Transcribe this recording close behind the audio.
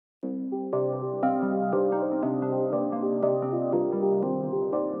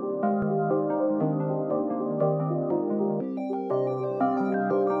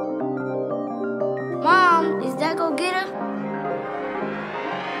get him?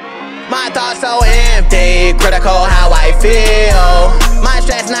 My thoughts so empty, critical how I feel. My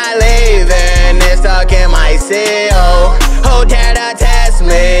stress not leaving, it's stuck in my seal. Who dare to test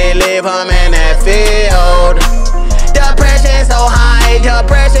me, leave him in that field. Depression so high,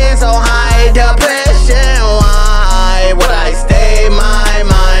 depression so high, depression. Why would I stay my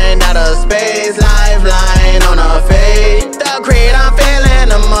mind out of space? Lifeline on a fade. The creed I'm feeling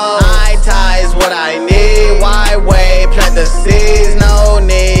the most. I ties what I need. Why wait? Plant the seeds. No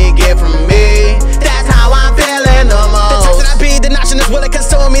need get from me. That's how I'm feeling the most. The toxin I be, the notion is will it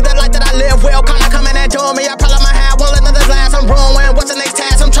consume me. The life that I live will kinda coming and doing me. I problem I have won't let others last. I'm ruined. What's the next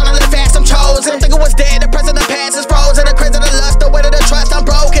task? I'm trying to live fast. I'm chosen. Think it was dead. The present, the past is frozen. The crazy, the lust, the weight of the trust. I'm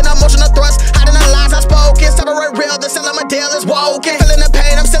broken. Emotional thrust. Hiding the lies I spoken. Separate real. The cell of my deal is woken. Feeling the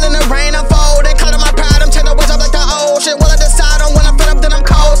pain. I'm still in the rain. I'm folding. Cluttered my pride. I'm changing ways up like the ocean. Will I decide on when I'm fed up? Then I'm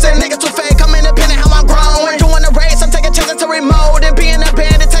coasting. Niggas too fake. I'm independent. How I'm growing. Doing the race. I'm taking chances to remote and being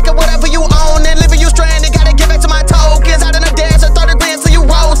abandoned. Taking whatever you own and leaving you stranded. Gotta give back to my tokens. Out in the dance. 30 grand so you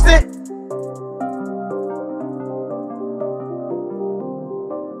roasting.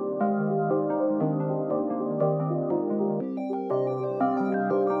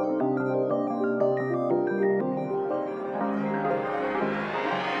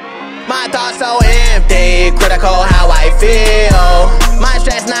 My thoughts so empty, critical how I feel. My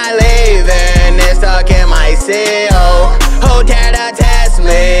stress not leaving, it's stuck in my seal. Who dare to test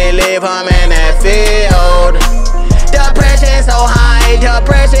me, leave him in that field. Depression so high,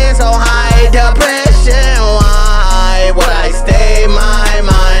 depression so high, depression. Why would I stay my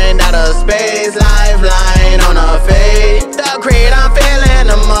mind out of space? Lifeline on a fade. The creed I'm feeling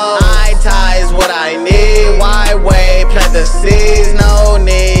the most. I ties what I need. Why wait? Plant the seeds. No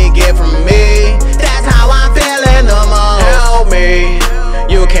need get from me. That's how I'm feeling the most. Help me,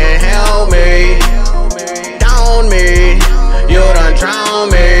 you can't help me. Down me, you done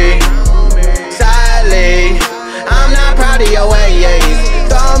drown me. Sadly, I'm not proud of your ways.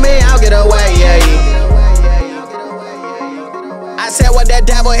 Throw me out, get away. I said what that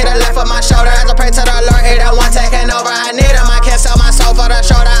devil hit a left of my shoulder. As I pray to the Lord, he the one taking over. I need him, I can't sell my soul for the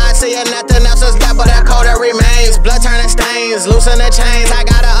shoulder. I see it, nothing else is that, but that Dakota remains. Blood turning stains, loosen the chains. I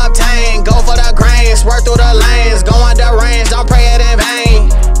gotta obtain, go for the grains. Swerve through the lanes, go under range. Don't pray it in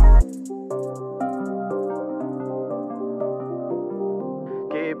vain.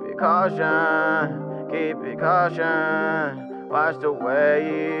 Keep it caution, keep it caution. Watch the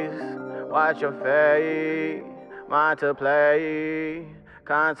ways, watch your fate. Mind to play,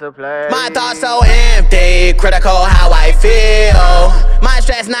 contemplate. My thoughts so empty, critical how I feel. My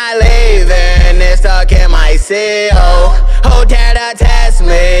stress not leaving, it's stuck in my seal. Who dare to test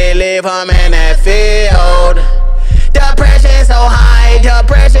me, leave him in that field. Depression so high,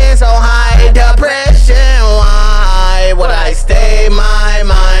 depression so high, depression. Why would I stay my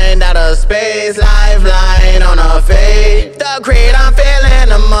mind out of space? Lifeline on a fade. The creed I'm feeling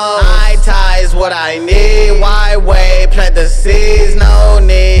the most. I ties what I need. Why wait? Plant the seeds. No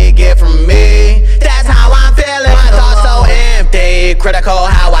need get from me. That's how I'm feeling. My thoughts so empty, critical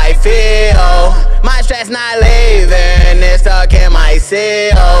how I feel. My stress not leaving, it's stuck in my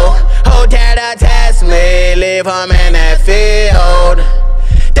seal. Who dare to test me? Leave him in that field.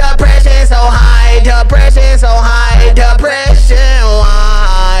 Depression so high, depression so high, depression.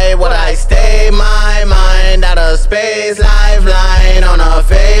 Why would I stay my mind out of space? Lifeline on a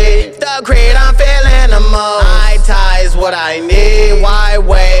fade. The creed I'm feeling the most. I ties what I need. Why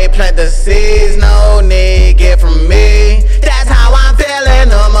wait? Plant the seeds. No need get from me. That's how I'm feeling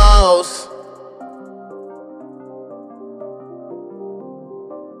the most.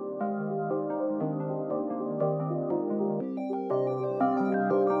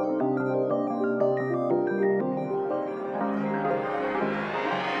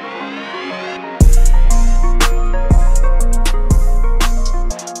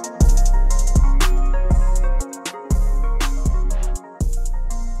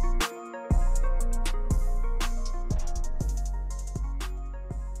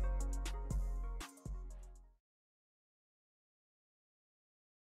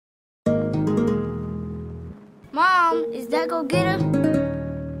 Mom, is that go get him?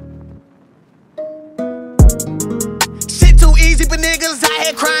 Shit too easy, but niggas out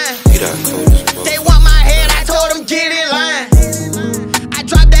here crying. They want my head, I told them get in line. I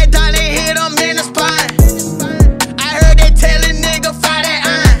dropped that down and hit them in the spine. I heard they tellin' nigga fire that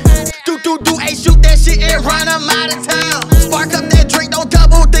iron. Do, hey, shoot that shit and run them out of town. Spark up that drink, don't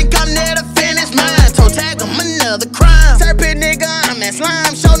double think I'm there to finish mine. Toe tag them another crime. Serpent nigga, I'm that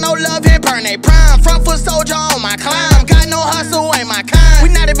slime. Show no love and burn they prime. Front foot soldier on my climb. Got no hustle, ain't my kind. We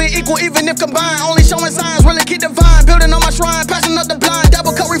not even equal, even if combined. Only showing signs, really get divine.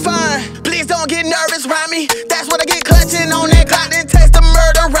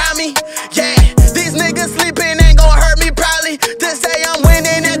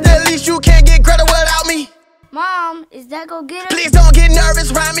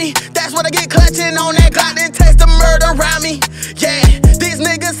 surround me. That's what I get clutching on that Glock, then taste the murder around me. Yeah, these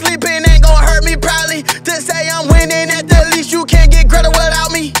niggas sleeping ain't gon' hurt me probably. To say I'm winning, at the least you can't get Greta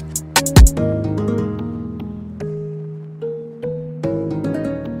without me.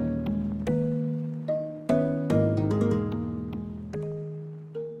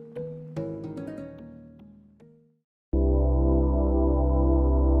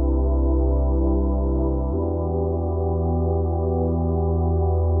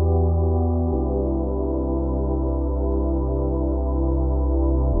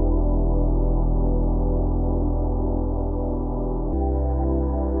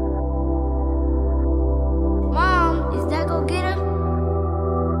 Mom, is that go get him?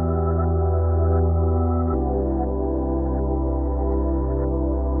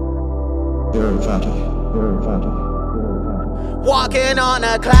 Walking on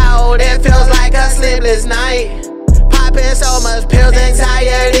a cloud, it feels like a sleepless night. Popping so much pills,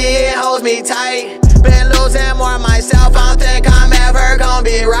 anxiety, it holds me tight. Been losing more myself, I don't think I'm ever gonna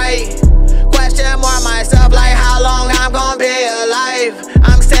be right. Question more myself, like how long I'm gonna be alive.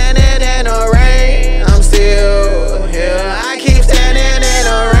 I'm standing in the rain, I'm still here. I keep standing in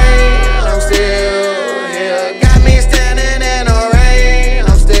the rain, I'm still here. Got me standing in the rain,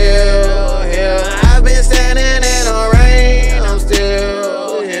 I'm still here. I've been standing in the rain, I'm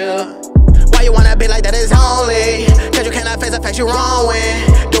still here. Why you wanna be like that is only cause you cannot face the facts you wrong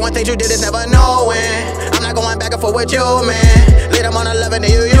with. Doing things you did is never knowing. I'm not going back and forth with you, man. Lead them on 11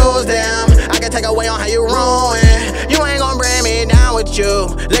 and you use them. I can take away on how you ruin. You ain't gon' bring me down with you.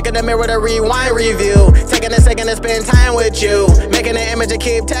 Look in the mirror to rewind review. Taking a second to spend time with you. Making an image to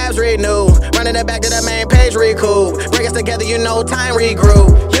keep tabs renew. Running it back to the main page recoup. Bring us together, you know time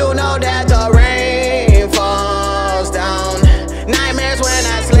regroup. You know that the rain falls down. Nightmares when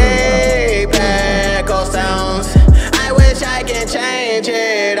I sleep, echo sounds. I wish I can change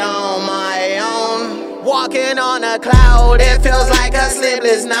it on my own. Walking on a cloud, it feels like a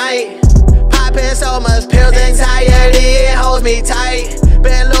sleepless night. Popping so much pills, anxiety, it holds me tight.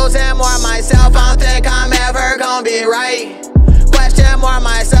 Been losing more myself, I don't think I'm ever gonna be right. Question more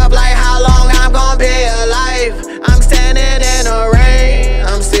myself, like how long I'm gonna be alive. I'm standing in the rain,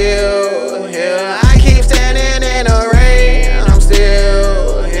 I'm still here. I keep standing in the rain, I'm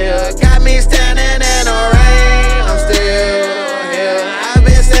still here. Got me standing in the rain, I'm still here. I've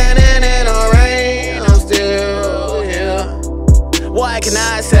been standing in the rain, I'm still here. What can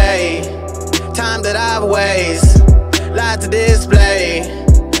I say? Time that I've wasted, lies to display.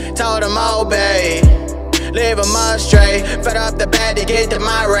 Told them obey, leave them astray. Fed up the bad to get to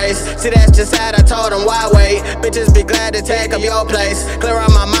my race. See, that's just sad, I told them why wait. Bitches be glad to take up your place. Clear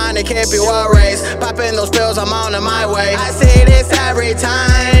out my mind and keep you erased. Popping those pills, I'm on to my way. I see this every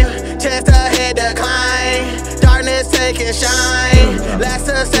time, chance to hit decline. Darkness taking shine. Last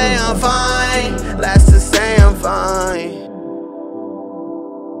to say I'm fine, last to say I'm fine.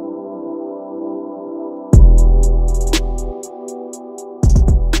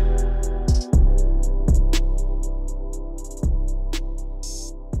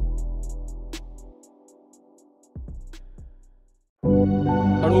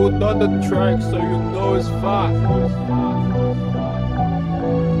 I wrote on the track so you know it's fact.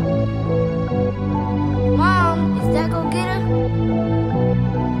 Mom, is that go get him?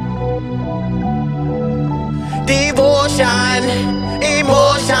 Devotion,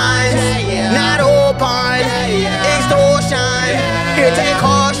 emotions, not open, extortion. Here take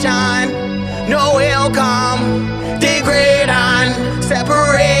caution, no welcome, degrading,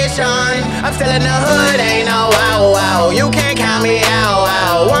 separation. I'm still in the hood, ain't no wow wow. You can't count me out,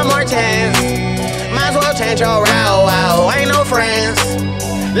 wow. One more chance, might as well change your route, wow. Ain't no friends,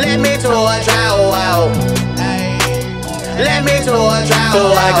 let me to a drought, wow. Let me to a drought. Feel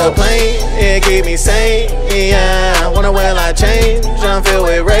like a plane, it keep me sane, yeah. Wonder will I change, I'm filled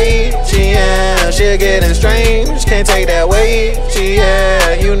with rage, yeah. Shit getting strange, can't take that weight,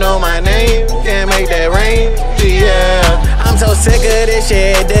 yeah. You know my name, can't make that rain, yeah. I'm so sick of this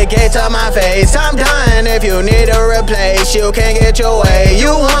shit, the gate to my face. I'm done, if you need to replace, you can't get your way.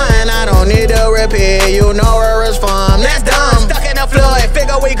 You won, I don't need to repeat, you know where it's from, that's dumb. Stuck in the flood,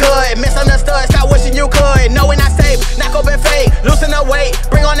 figure we good, misunderstood, stop wishing you could. Know we not safe, knock open fate, loosen the weight,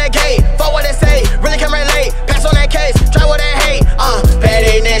 bring on that gate, for what they say, really can relate, pass on that case, try what they hate,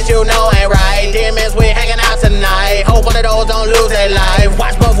 pettiness you know ain't right, demons we hanging out tonight, hope one of those don't lose their life,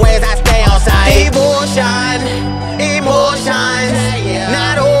 watch both ways I stay on side. Devotion, emotions,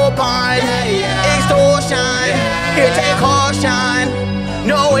 not open, extortion, here take caution,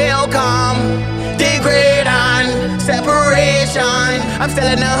 no welcome, degrading, separation. I'm still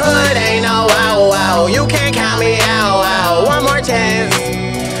in the hood, ain't no wow wow. You can't count me out, wow. One more chance,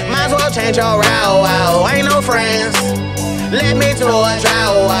 Might as well change your route, wow. Ain't no friends. Let me to a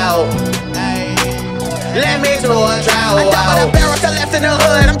drought, wow. Let me to a drought, wow. I double the barrel to left in the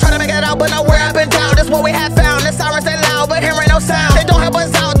hood. I'm trying to make it out, but nowhere I've been down. That's what we have found. The sirens they loud, but here ain't no sound. They don't help us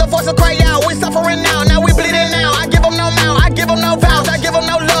out, the voices cry out. We suffering now, now we bleeding now. I give them no mouth, I give them no vows. I give them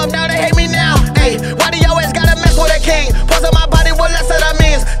no love, now they hate me now. Hey, why do you always gotta mess with a king? Poison my body with less of the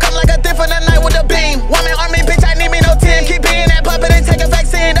means. Come like a thief in the night with a beam. One man army, bitch, I need me no team. Keep being that puppet and take a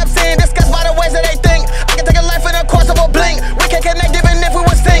vaccine. Obscene, disgust by the ways that they think. I can take a life in the course of a blink. We can connect even if we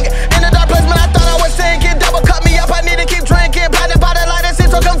would sink. In the dark place, man, I thought I was sinking. Double cut me up, I need to keep drinking. Blinded by the light, it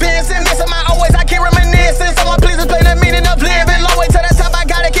seems so convincing. Missing my own ways, I keep reminiscing. Someone please explain the meaning of living. Long way to the top, I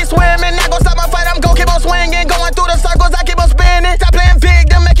gotta keep swimming. Not gonna stop my fight, I'm gonna keep on swinging. Going through the circles, I keep on spinning. Stop playing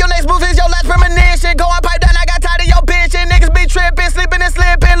victim, make your next move is your last premonition. Go and pipe down, I got tired of your bitching. Niggas be tripping, sleeping and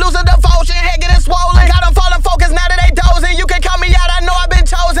slipping, losing devotion, head getting swollen. Got them falling focus, now that they dozing. You can count me out, I know I've been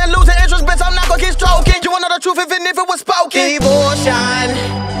chosen. Losing interest, bitch, I'm not gonna keep stroking. You wanna know the truth even if it was spoken. Devotion,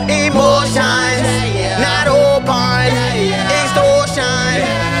 emotion, not open, extortion.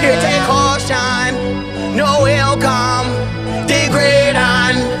 Here take caution, no welcome,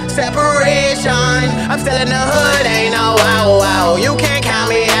 degrading, separation. I'm still in the hood, ain't no wow wow. You can't count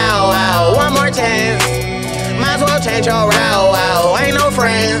me out, wow. One more chance, might as well change your route, wow. Ain't no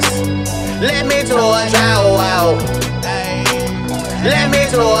friends, let me to a drought, wow. Let me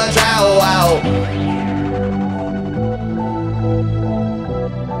to a drought, wow.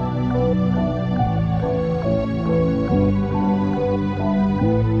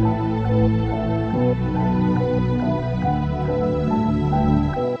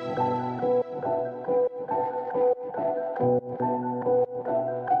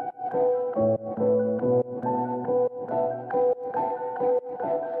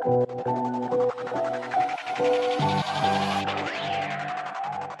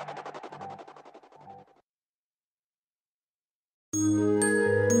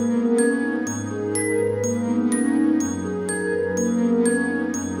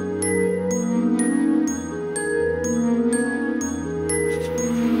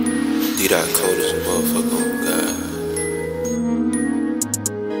 Dat Dakota's a motherfucker, oh God.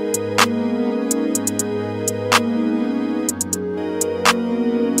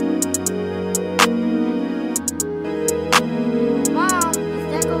 Mom, is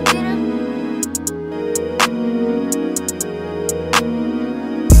that go get her?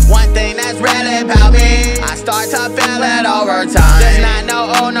 One thing that's really about me, I start to feel it over time. There's not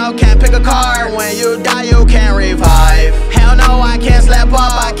no oh no, can't pick a card. When you die you can't revive. Hell no, I can't slip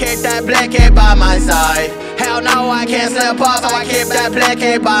up, I keep that blanket by my side. Hell no, I can't slip up, I keep that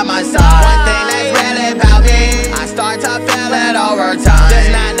blanket by my side. One thing that's really about me, I start to feel it over time.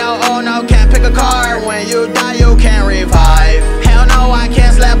 There's not no oh no, can't pick a card. When you die you can't revive. Hell no, I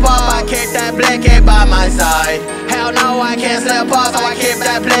can't slip up, I keep that blanket by my side. Hell no, I can't slip up, I keep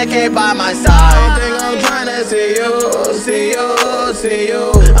that blanket by my side. I don't think I'm trying to see you, see you, see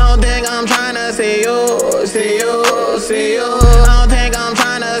you. I don't think I'm trying to see you, see you, see you. I don't think I'm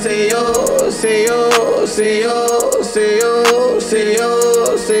trying to see you, see you, see you, see you, see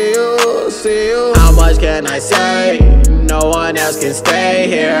you, see you, see you. How much can I say? No one else can stay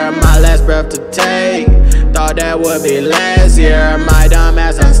here. My last breath to take. Thought that would be last year. My dumb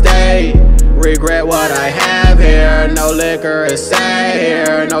ass unstayed. Regret what I have here. No liquor is sad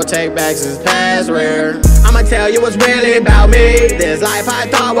here. No takebacks is past rare. I'ma tell you what's really about me. This life I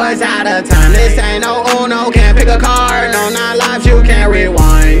thought was out of time. This ain't no Uno, can't pick a card. No, not lives you can't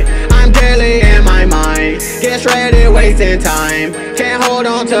rewind. I'm daily in my mind. Get straight and wasting time. Can't hold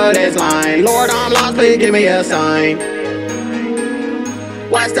on to this line. Lord, I'm lost, please give me a sign.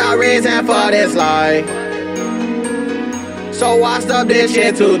 What's the reason for this lie? So washed up this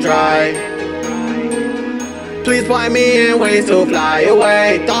shit too dry. Please point me in ways to fly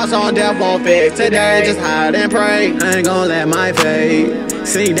away. Thoughts on death won't fix today. Just hide and pray. I ain't gon' let my fate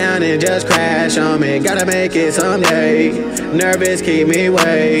sink down and just crash on me. Gotta make it someday. Nervous keep me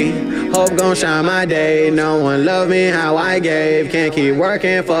away. Hope gon' shine my day. No one loved me how I gave. Can't keep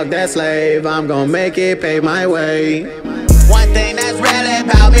working, fuck that slave. I'm gon' make it pay my way. One thing that's really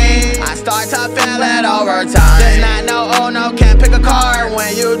about me, I start to feel it over time. There's not no oh no, can't pick a card.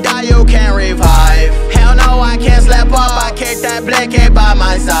 When you die you can't revive. Hell no, I can't slip up, I keep that blanket by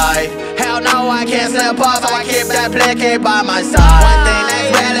my side. Hell no, I can't slip up, I keep that blanket by my side. One thing that's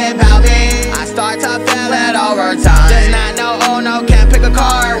really about me, I start to feel it over time. There's not no oh no, can't pick a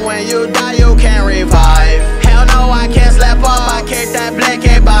card. When you die you can't revive. Hell no, I can't slip up, I keep that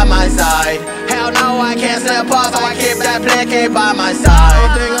blanket by my side. Hell no, I can't slip up, I keep that blanket by my side. I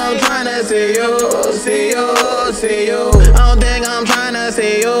don't think I'm trying to see you, see you, see you. I don't think I'm trying to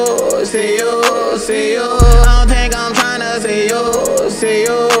see you, see you, see you. I don't think I'm tryna see you, see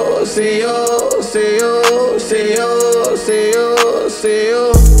you, see you, see you, see you, see you, see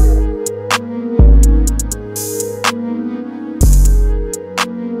you.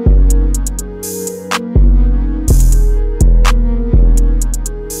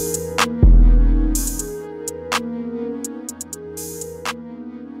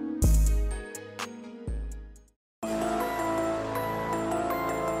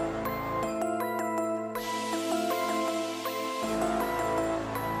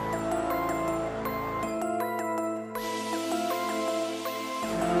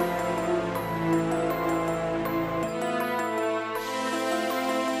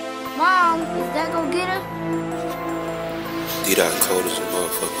 Mom, is that go get her? Daze Dakota's a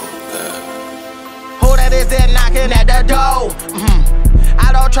motherfucker, oh God. Who that is there knocking at the door? I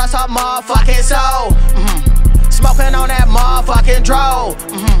don't trust her motherfucking soul. Smoking on that motherfucking dro.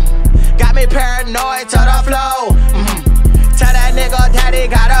 Got me paranoid to the flow. Tell that nigga daddy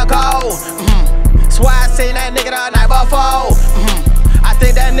gotta go. Swear I seen that nigga the night before. I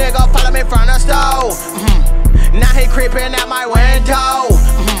think that nigga follow me from the stove. Now he creeping at my window.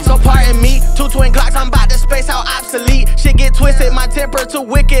 So pardon me, 2 twin Glocks, I'm about to space out obsolete. Shit get twisted, my temper too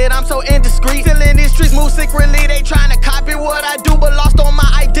wicked, I'm so indiscreet. Still in these streets, move secretly, they tryna copy what I do, but lost on my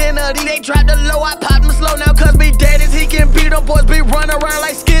identity. They dropped the low, I popped them slow now, cause me dead as he can be. Them boys be running around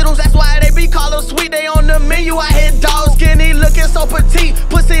like Skittles, that's why they be callin' sweet. They on the menu, I hit dogs, skinny, looking so petite.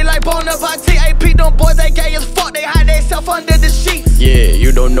 Pussy like Bonaparte, AP, them boys, they gay as fuck, they hide they self under the sheets. Yeah,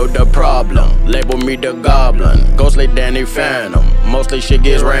 you don't know the problem, label me the goblin. Ghostly Danny Phantom, mostly shit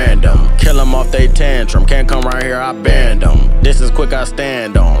gets random. Kill them off they tantrum, can't come right here, I banned them. This is quick, I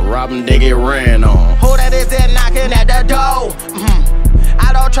stand on, rob them, they get ran on. Who that is there knocking at the door?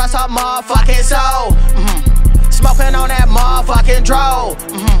 I don't trust her motherfucking soul. Smoking on that motherfucking dro.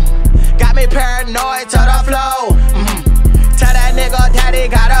 Got me paranoid to the flow. Tell that nigga daddy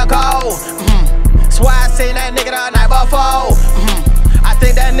gotta go. Swear I seen that nigga the night before. I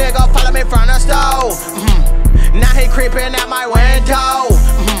think that nigga follow me from the stove. Now he creeping at my window.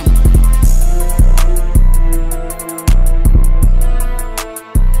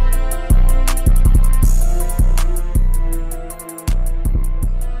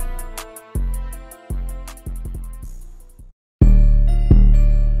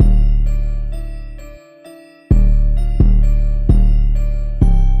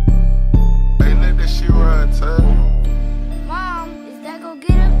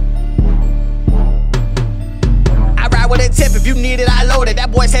 If you need it, I load it.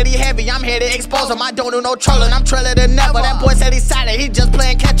 That boy said he heavy, I'm here to expose him. I don't do no trolling, I'm trailer than never. That boy said he's silent, he just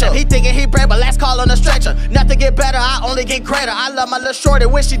playing catch up. He thinking he brave, but last call on the stretcher. Nothing get better, I only get greater. I love my little shorty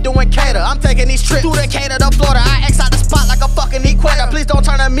when she doing cater. I'm taking these trips through Decatur to Florida. I X out the spot like a fucking equator. Please don't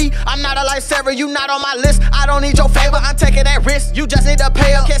turn on me, I'm not a lifesaver. You not on my list, I don't need your favor. I'm taking that risk, you just need to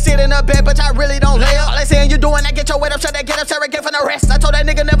pay up. Can't sit in the bed, but I really don't lay up. All they saying you doing that, get your weight up, shut that, get up, surrogate from the rest. I told that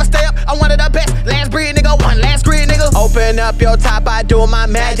nigga never stay up, I'm one of the best. Last breed nigga, one last greed nigga. Open up your top, I do my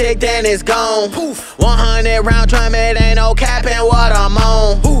magic, then it's gone. Poof. 100 round drum, it ain't no capping what I'm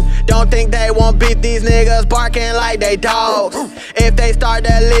on. Don't think they won't beat these niggas barking like they dogs. If they start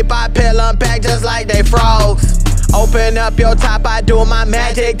to leap, I peel them back just like they frogs. Open up your top, I do my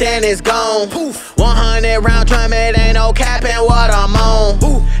magic, then it's gone. 100 round drum, it ain't no capping what I'm on.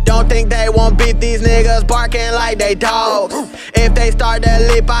 Don't think they won't beat these niggas barking like they dogs. If they start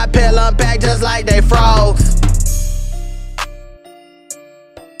to leap, I peel them back just like they frogs.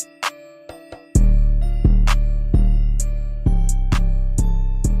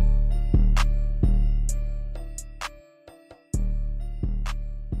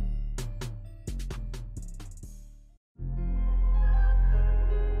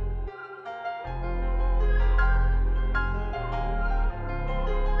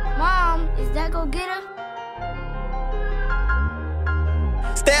 Mom, is that go get her?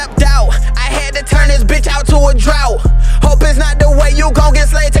 Stepped out, I had to turn this bitch out to a drought. Hope it's not the way you gon' get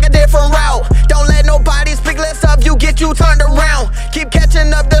slayed, take a different route. Don't let nobody speak less of you, get you turned around. Keep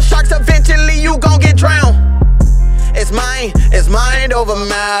catching up the sharks, eventually you gon' get drowned. It's mind over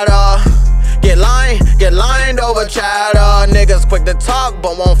matter. Get lined over chatter. Niggas quick to talk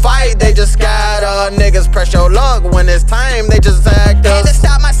but won't fight, they just scatter. Niggas press your luck when it's time, they just act us. Had to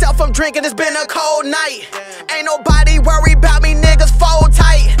stop myself from drinking, it's been a cold night. Ain't nobody worry about me, niggas fold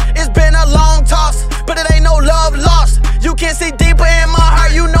tight. It's been a long toss, but it ain't no love lost. You can see deeper in my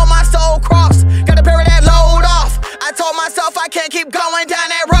heart, you know my soul crossed. Gotta bury that load off. I told myself I can't keep going down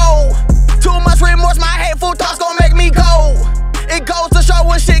that road. Too much remorse, my hateful thoughts gon' make me go. It goes to show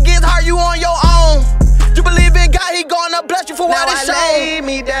when shit gets hard, you on your own. You believe in God, he gonna bless you for what it shows. Now I lay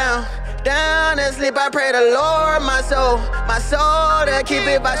me down down and sleep, I pray the Lord my soul to keep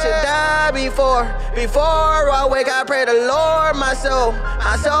it. If I should die before I wake, I pray the Lord my soul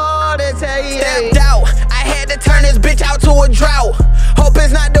to take. Stepped out, I had to turn this bitch out to a drought. Hope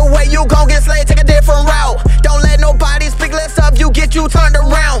it's not the way you gon' get slayed, take a different route. Don't let nobody speak less of you, get you turned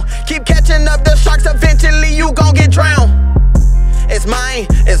around. Keep catching up the sharks, eventually you gon' get drowned. It's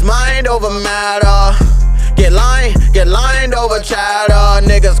mind over matter. Get lined over chatter.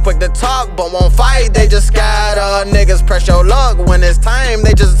 Niggas quick to talk but won't fight, they just scatter. Niggas press your luck when it's time,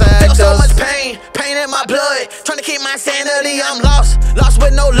 they just act. Feel so much pain in my blood, trying to keep my sanity. I'm lost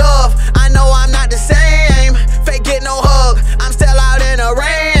with no love. I know I'm not the same. Fake get no hug, I'm still out in the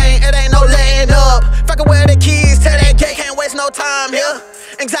rain. It ain't no letting up. Fuckin' wear the keys to that gate, can't waste no time here.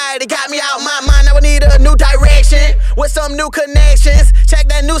 Anxiety got me out my mind, now I need a new direction with some new connections. Check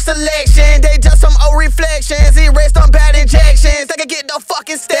that new selection, they just some old reflections. Erase them bad injections, they can get the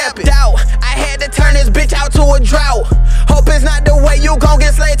fucking stepped out. I had to turn this bitch out to a drought. Hope it's not the way you gon'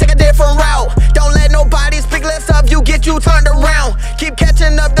 get slayed, take a different route. Don't let nobody speak less of you, get you turned around. Keep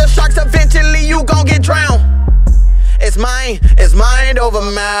catching up the sharks, eventually you gon' get drowned. It's mind over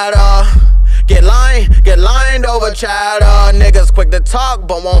matter. Get lined over chatter. Niggas quick to talk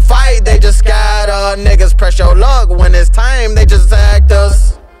but won't fight, they just scatter. Niggas press your luck when it's time, they just act us.